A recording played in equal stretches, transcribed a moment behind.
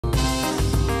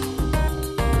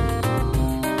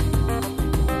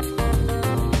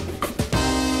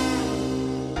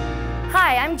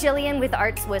I'm Jillian with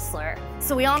Arts Whistler.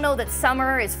 So we all know that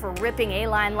summer is for ripping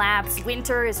A-line laps,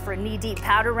 winter is for knee-deep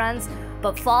powder runs,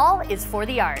 but fall is for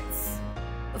the arts.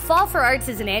 Fall for Arts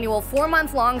is an annual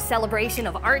 4-month-long celebration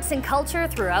of arts and culture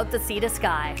throughout the sea to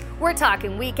sky. We're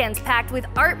talking weekends packed with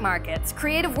art markets,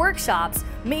 creative workshops,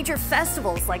 major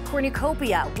festivals like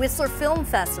Cornucopia, Whistler Film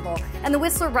Festival, and the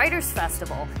Whistler Writers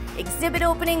Festival, exhibit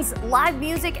openings, live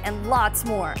music, and lots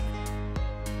more.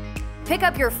 Pick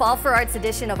up your Fall for Arts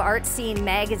edition of Art Scene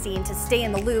magazine to stay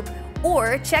in the loop,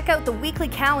 or check out the weekly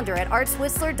calendar at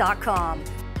artswhistler.com.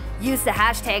 Use the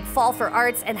hashtag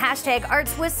 #FallForArts and hashtag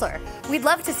ArtsWhistler. We'd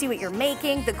love to see what you're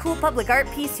making, the cool public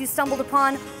art piece you stumbled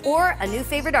upon, or a new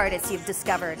favorite artist you've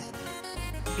discovered.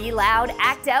 Be loud,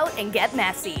 act out, and get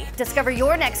messy. Discover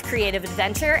your next creative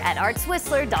adventure at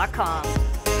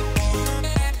artswhistler.com.